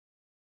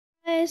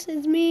guys,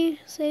 it's me,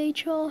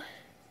 Sachel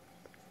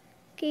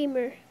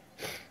Gamer,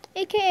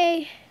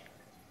 aka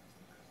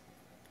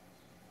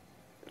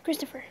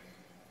Christopher.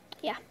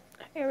 Yeah,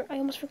 I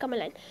almost forgot my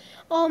line.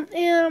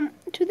 And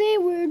today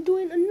we're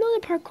doing another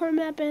parkour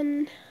map,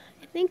 and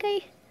I think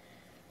I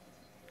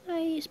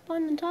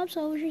spawned on top,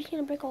 so we're just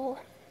gonna break a hole.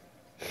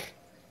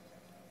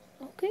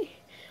 Okay.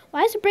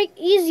 Why does it break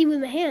easy with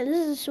my hand?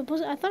 This is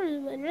supposed. I thought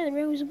it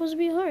was supposed to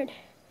be hard.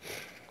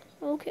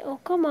 Okay. Oh,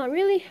 come on,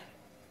 really?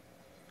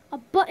 A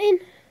button?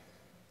 Okay,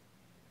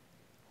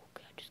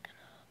 I'm just gonna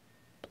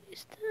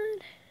place that.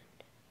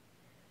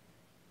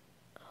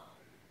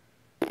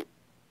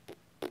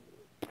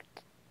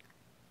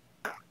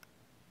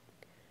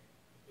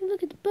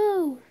 Look at the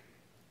bow.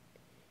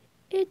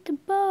 It's the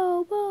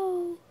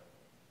bow.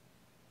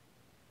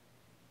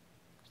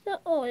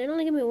 Oh, they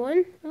only give me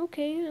one?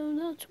 Okay,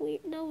 that's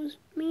weird. That was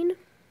mean.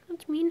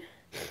 That's mean.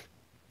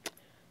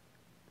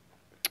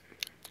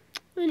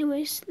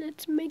 Anyways,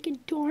 let's make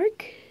it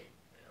dark.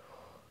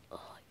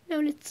 Oh, now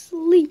let's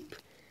sleep.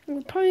 And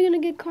we're probably gonna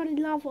get caught in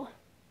lava.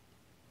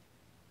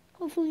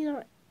 Hopefully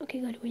not. Okay,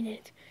 good, we did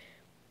it.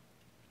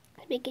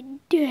 Let's make it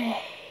dark.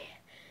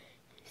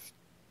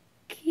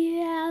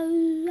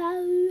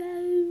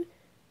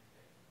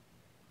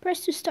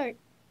 Press to start.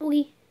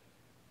 Okay.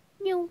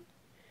 No.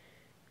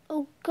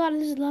 Oh god,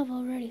 this is lava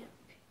already.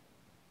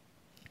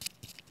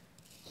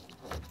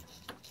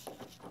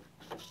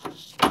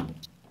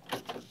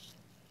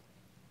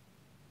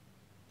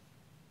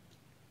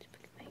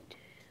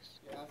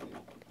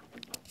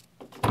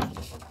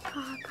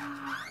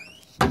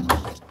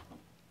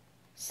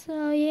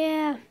 So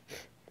yeah,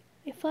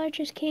 my father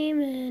just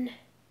came and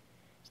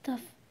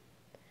stuff.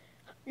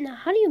 Now,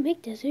 how do you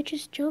make this? You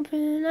just jump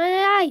in.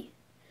 Aye.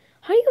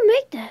 How do you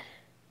make that?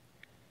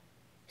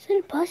 Is that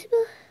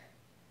impossible?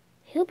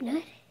 I hope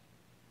not.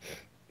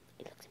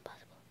 It looks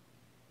impossible.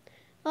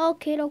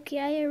 Okay,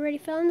 I already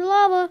fell in the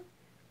lava.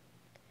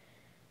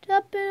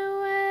 Jumping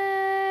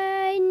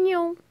away.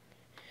 No.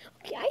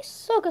 Okay, I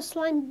suck at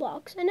slime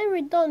blocks. I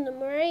never done them,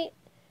 alright?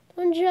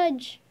 Don't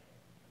judge.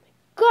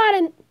 God,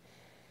 I'm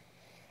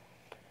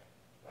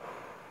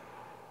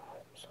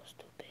so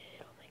stupid.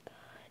 Oh my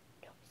god.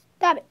 No.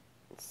 Stop it.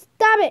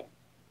 Stop it.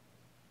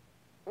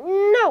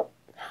 No.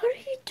 How do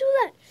you do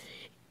that?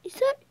 Is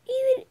that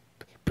even...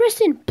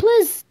 Preston,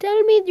 please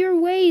tell me your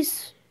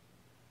ways.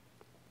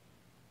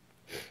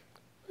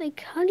 Like,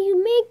 how do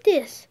you make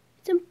this?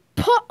 It's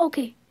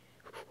okay.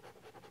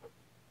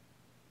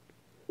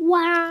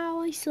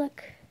 Wow, I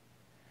suck.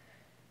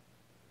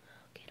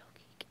 Okay.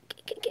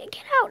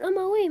 Get out of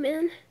my way,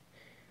 man.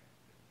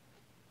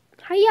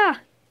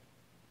 Hiya.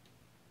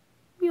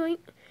 Yoink.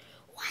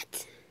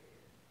 What?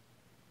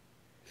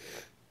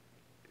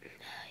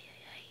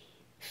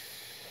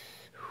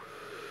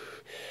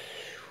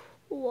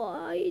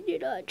 Why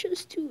did I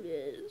just do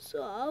this?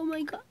 Oh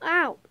my god.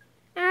 Ow.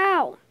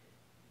 Ow.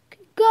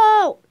 Okay,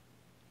 go.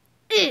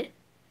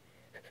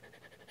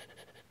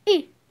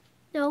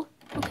 No.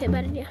 Okay,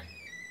 bad idea.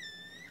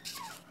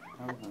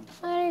 Bad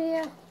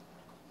idea.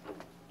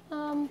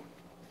 I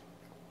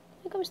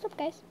come stop,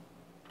 guys.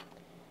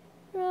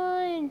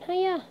 Run.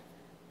 Hiya.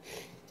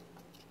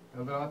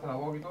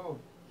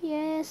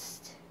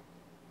 Yes.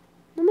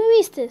 No me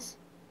vistes.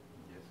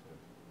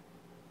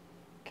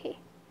 Okay.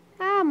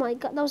 Oh my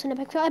god, that was an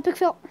epic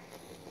fail.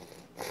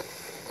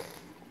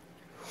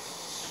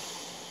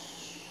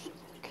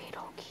 Okay.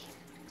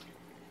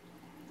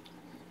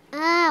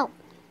 Ow.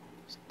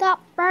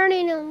 Stop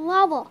burning in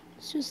lava.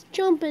 It's just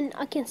jumping.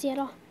 I can't see at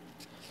all.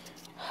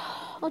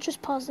 I'll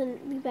just pause and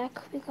be back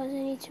because I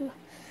need to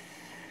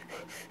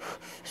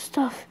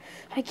stuff.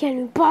 I can't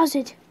even pause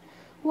it.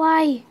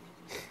 Why?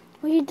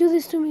 Why you do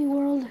this to me,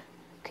 world?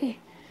 Okay.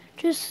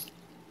 Just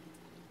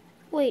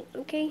wait,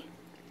 okay?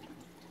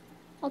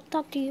 I'll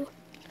talk to you.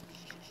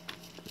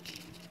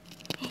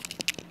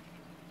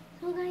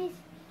 So guys,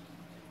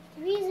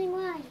 the reason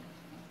why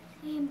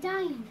I am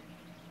dying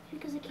is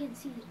because I can't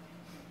see.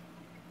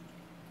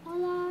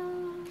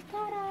 Hola,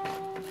 ta-da.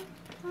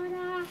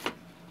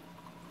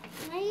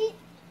 Right?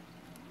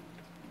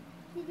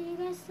 Did you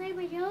guys like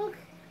my joke?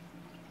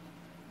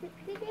 Did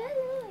you guys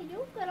like my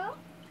joke at all?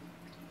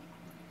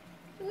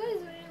 You guys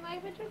didn't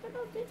like my joke at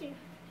all, did you?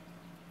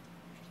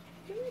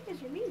 You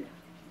guys are mean.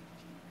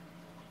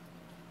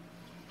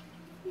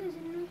 You guys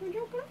didn't like my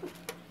joke at all.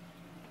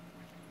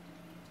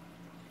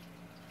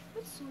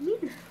 That's so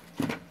mean.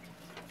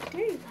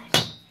 There you guys.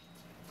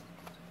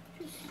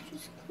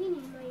 Just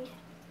cleaning my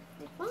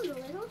phone a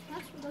little.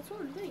 That's what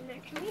I'm doing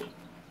actually.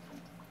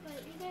 But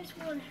you guys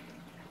want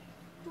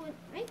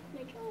like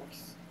my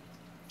jokes.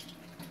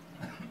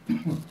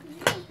 Because you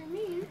guys are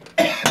mean.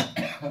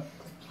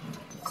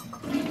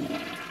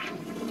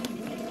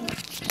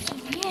 So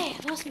yeah, I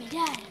lost my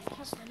dad.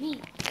 That's not me.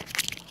 I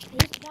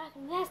used to back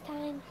him last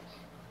time.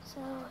 So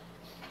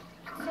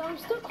I'm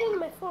still cleaning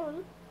my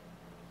phone.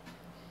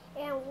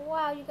 And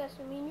wow, you guys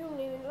are mean. You don't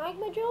even like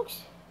my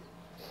jokes.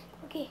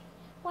 Okay,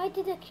 why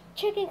did the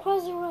chicken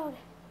cross the road?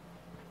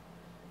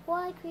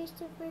 Why,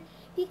 Christopher?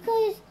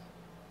 Because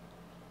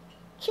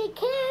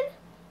chicken.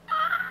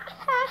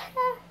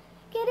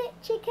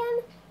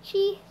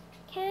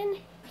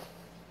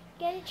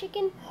 fried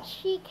chicken.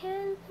 She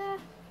can.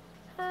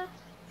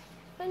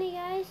 Funny,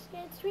 guys.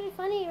 Yeah, it's really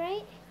funny,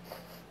 right?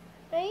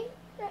 Right?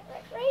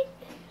 Right?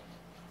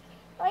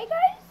 Right,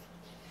 guys?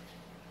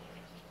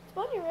 It's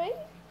funny, right?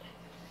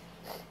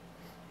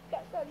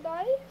 Guys?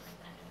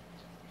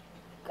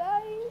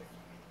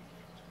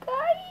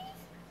 Guys?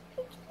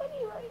 It's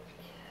funny, right?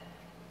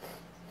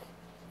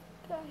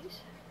 Guys?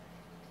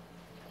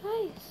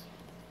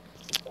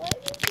 Why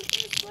did you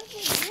just let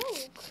me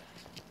joke?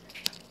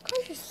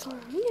 Guys are so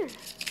weird.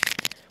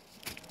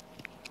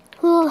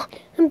 Oh,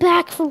 I'm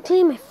back from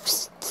cleaning my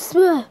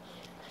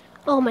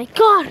oh my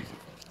god!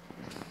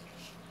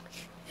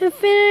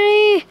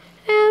 Infinity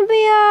and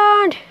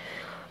beyond!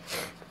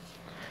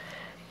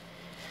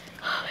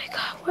 Oh my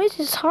god, why is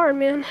this hard,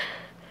 man?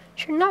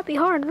 Should not be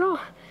hard at all.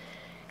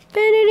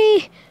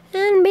 Infinity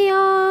and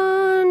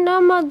beyond.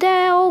 I'm a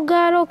dad. Oh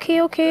god,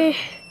 okay.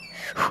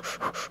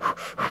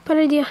 Bad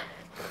idea.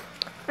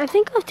 I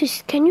think I have to.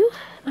 Can you?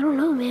 I don't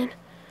know, man.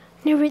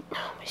 Never.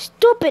 Oh, my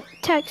stupid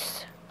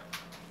text.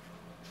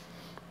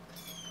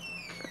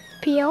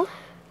 PL.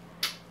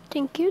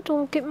 Thank you.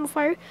 Don't get me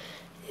fired.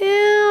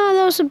 Yeah,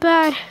 that was a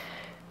bad.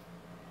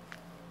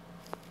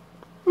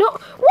 No.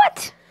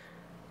 What?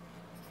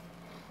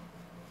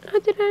 How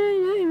did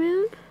I die,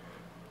 man?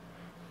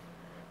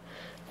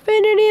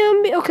 Infinity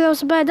and beyond. Okay,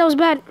 that was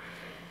bad.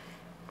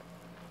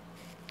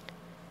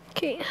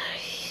 Okay.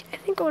 I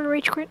think I want to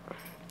rage quit.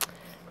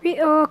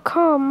 Oh,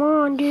 come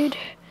on, dude.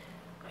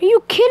 Are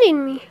you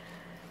kidding me?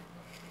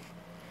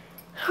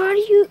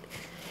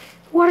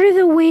 What are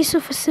the ways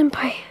of a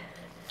senpai?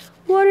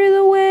 What are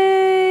the ways?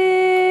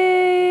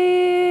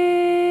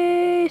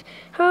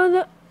 How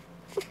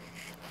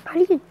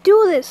do you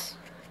do this?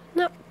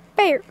 Not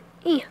fair.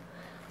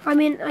 I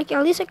mean, at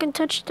least I can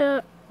touch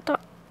the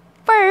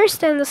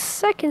first and the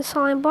second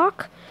slime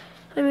block.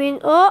 I mean,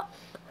 oh,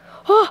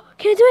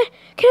 can I do it?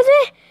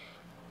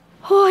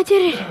 Oh, I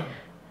did it.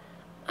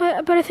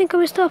 But I think I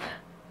messed up.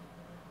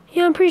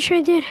 Yeah, I'm pretty sure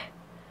I did.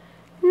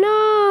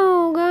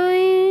 No,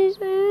 guys,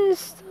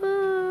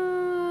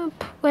 stop.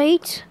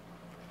 Wait.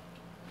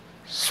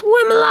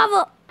 Swim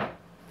lava.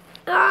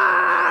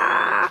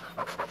 Ah!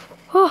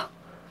 Oh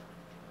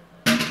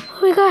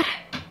my god.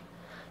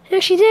 I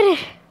actually did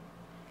it.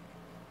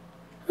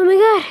 Oh my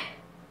god.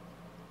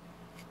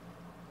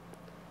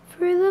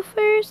 For the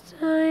first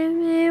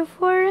time in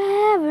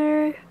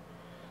forever.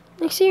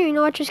 Next thing you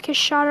know, I just get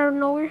shot out of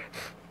nowhere.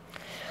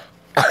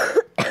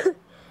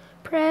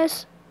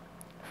 Press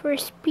for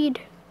speed.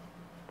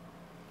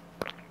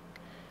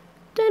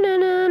 I'm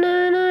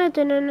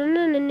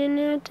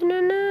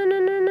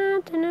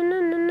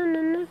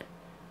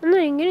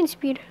not even getting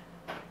speed.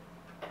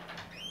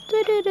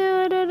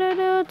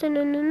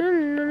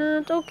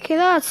 Okay,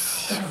 that's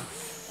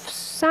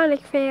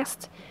Sonic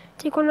fast.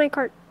 Take one of my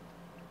cart.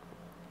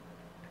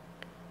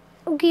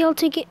 Okay, I'll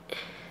take it.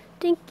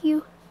 Thank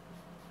you.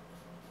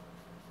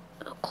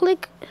 I'll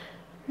click.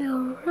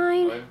 Now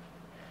ride.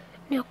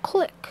 Now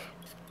click.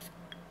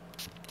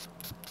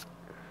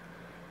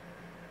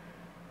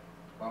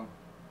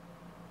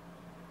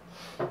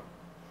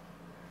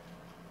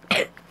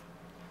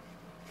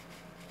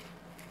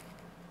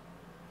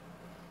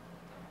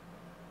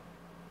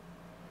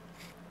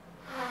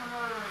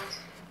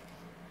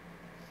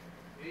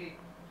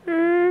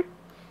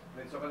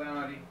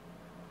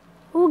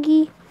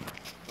 Oogie.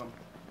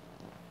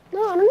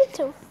 No, I don't need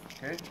to.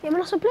 Okay. I'm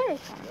not so play.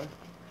 What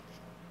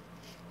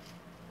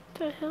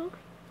the hell?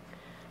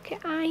 Okay,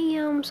 I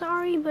am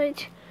sorry,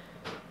 but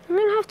I'm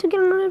gonna have to get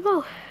another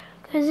bow.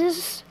 Cause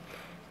this,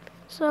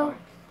 so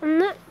I'm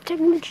not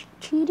technically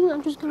cheating.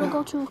 I'm just gonna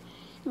go to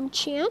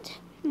enchant.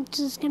 I'm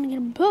just gonna get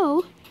a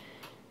bow,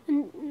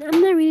 and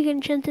I'm not really gonna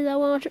enchant it that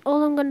well.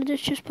 All I'm gonna do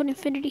is just put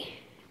infinity.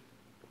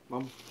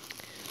 Mom.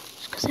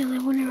 Just cause I only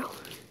have one arrow.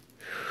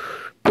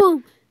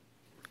 Boom.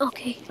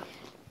 Okay.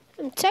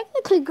 I'm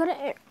technically good at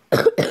air.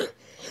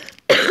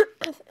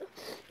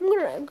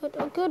 I'm good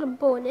at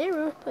bow and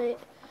arrow, but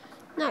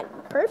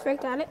not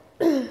perfect at it.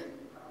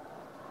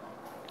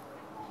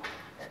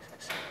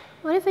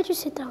 What if I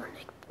just hit that one?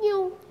 Like,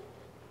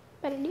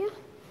 bad idea.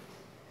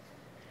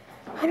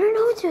 I don't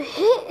know what to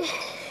hit.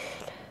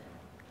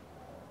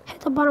 Hit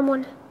the bottom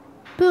one.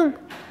 Boom.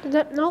 Did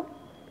that? Nope.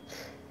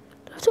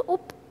 I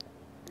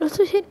have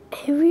to hit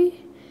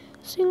every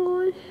single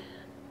one.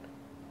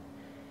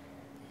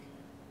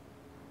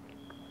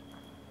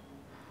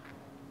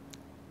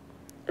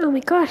 Oh my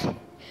god.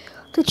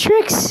 The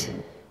tricks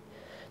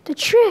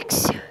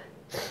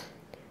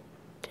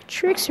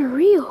are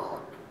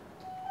real.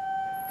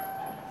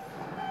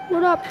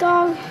 What up,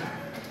 dog?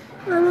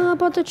 I'm all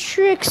about the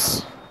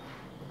tricks.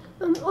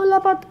 I'm all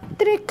about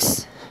the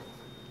tricks.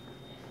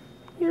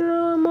 You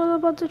know, I'm all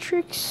about the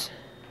tricks.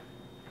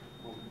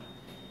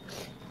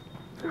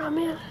 Oh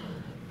man.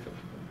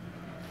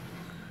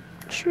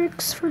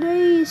 Tricks for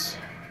days.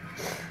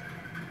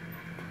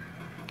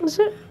 Is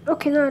it?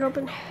 Okay, now it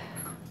opened.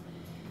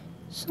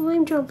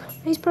 Slime jump.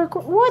 Nice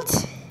parkour.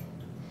 What?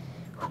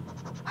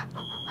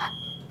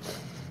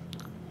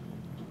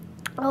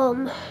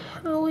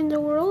 How in the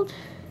world?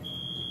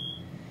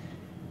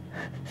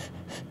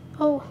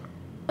 Oh.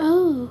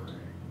 Oh.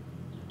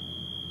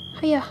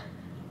 Hiya.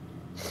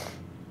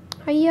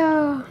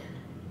 Hiya.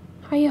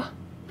 Hiya.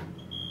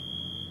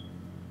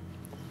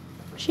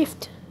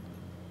 Shift.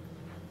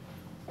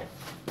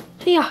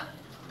 Hiya.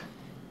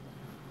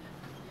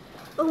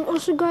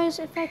 Also, guys,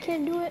 if I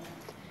can't do it,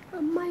 I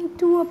might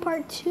do a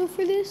part 2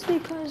 for this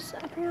because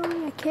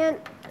apparently I can't.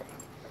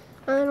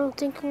 I don't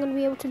think I'm gonna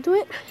be able to do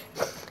it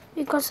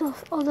because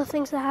of all the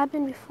things that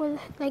happened before,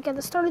 like at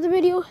the start of the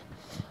video.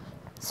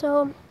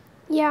 So,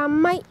 yeah, I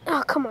might.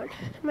 Oh, come on.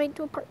 I might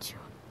do a part 2.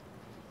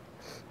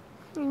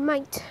 I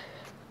might.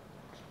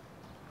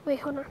 Wait,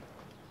 hold on.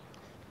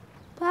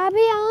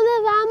 Papi, ¿a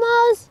dónde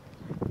vamos?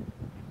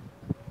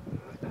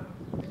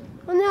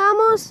 ¿Dónde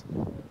vamos?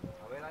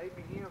 A ver ahí,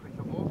 piquillo, que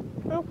chocó.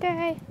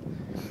 Okay.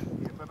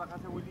 Y después para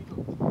acá, abuelito.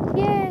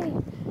 Yay.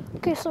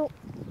 Okay, so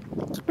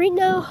right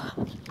now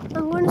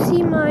I'm going to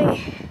see my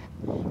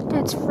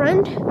dad's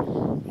friend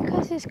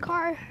because his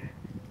car,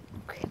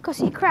 because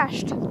he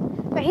crashed.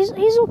 But he's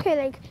okay.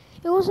 Like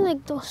it wasn't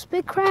like those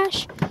big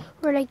crash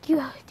where like you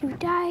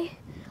die.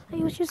 Like,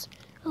 it was just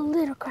a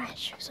little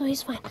crash, so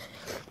he's fine.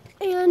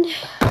 And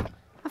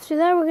after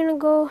that, we're gonna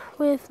go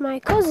with my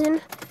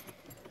cousin.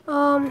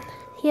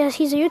 Yes,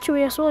 he's a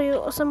YouTuber as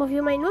well. Some of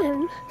you might know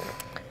him.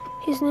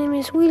 His name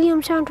is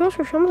William Santos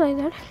or something like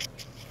that.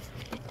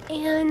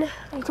 And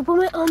I need to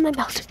put on my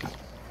belt.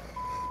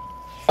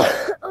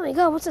 Oh my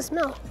god, what's the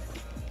smell?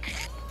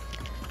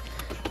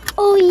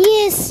 Oh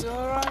yes!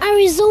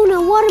 Arizona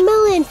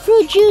watermelon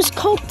fruit juice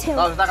cocktail.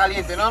 No, está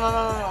caliente. No.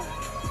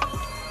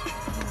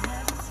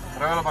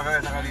 Tráigalo para acá,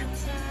 está caliente.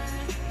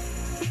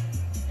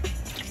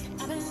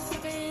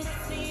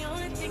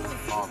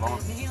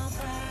 Vamos.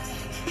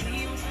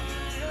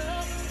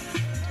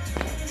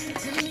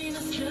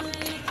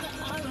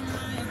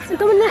 De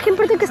todas maneras, ¿qué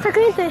importa que está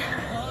caliente?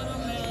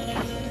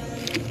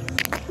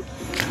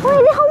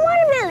 Oh, deja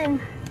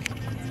watermelon.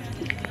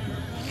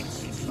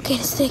 Okay,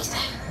 let's take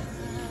that.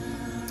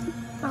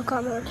 Oh,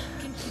 come on.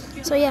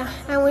 So yeah,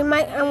 and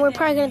we're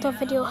probably gonna do a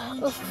video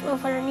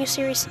of our new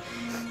series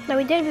that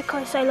we did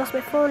because I lost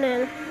my phone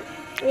and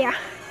yeah,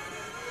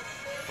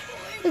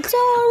 it's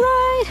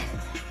alright.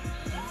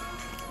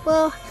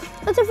 Well,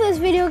 that's it for this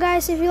video,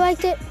 guys. If you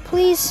liked it,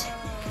 please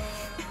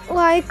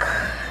like.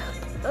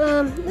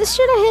 This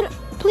should have hit,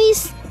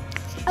 please,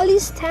 at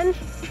least 10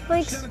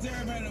 likes.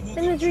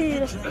 And it's really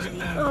just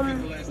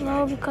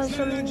low because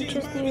I'm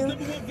just new.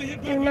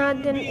 If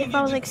not, then if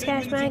I was like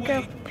Scash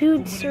Minecraft,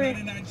 Poots, or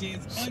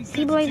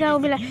people like that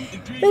would be like,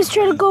 let's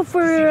try to go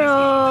for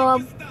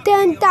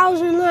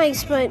 10,000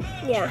 likes. But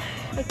yeah,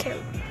 I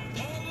can't.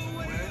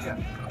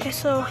 Okay,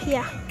 so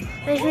yeah.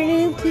 And if you're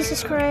new, please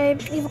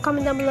subscribe, leave a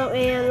comment down below,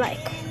 and like.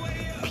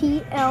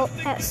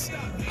 PLS.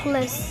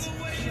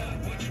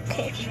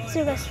 Okay, see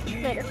you guys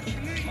later.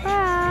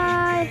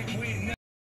 Bye.